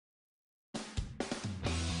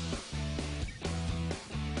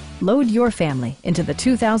Load your family into the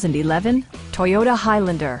 2011 Toyota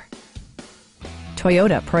Highlander.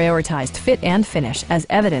 Toyota prioritized fit and finish as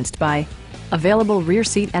evidenced by available rear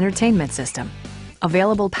seat entertainment system,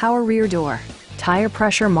 available power rear door, tire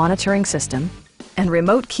pressure monitoring system, and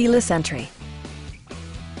remote keyless entry.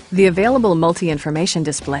 The available multi-information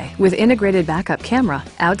display with integrated backup camera,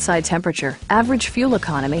 outside temperature, average fuel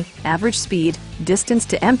economy, average speed, distance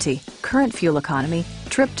to empty, current fuel economy,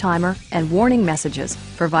 trip timer, and warning messages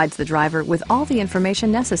provides the driver with all the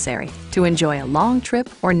information necessary to enjoy a long trip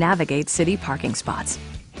or navigate city parking spots.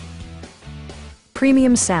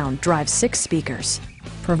 Premium sound drives 6 speakers,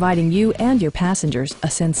 providing you and your passengers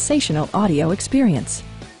a sensational audio experience.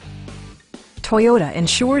 Toyota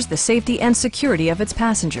ensures the safety and security of its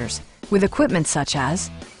passengers with equipment such as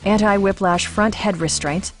anti-whiplash front head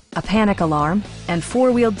restraints, a panic alarm, and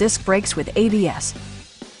 4-wheel disc brakes with ABS.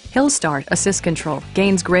 Hill Start Assist Control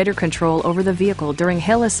gains greater control over the vehicle during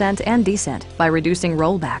hill ascent and descent by reducing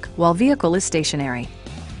rollback while vehicle is stationary.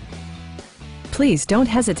 Please don't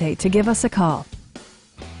hesitate to give us a call.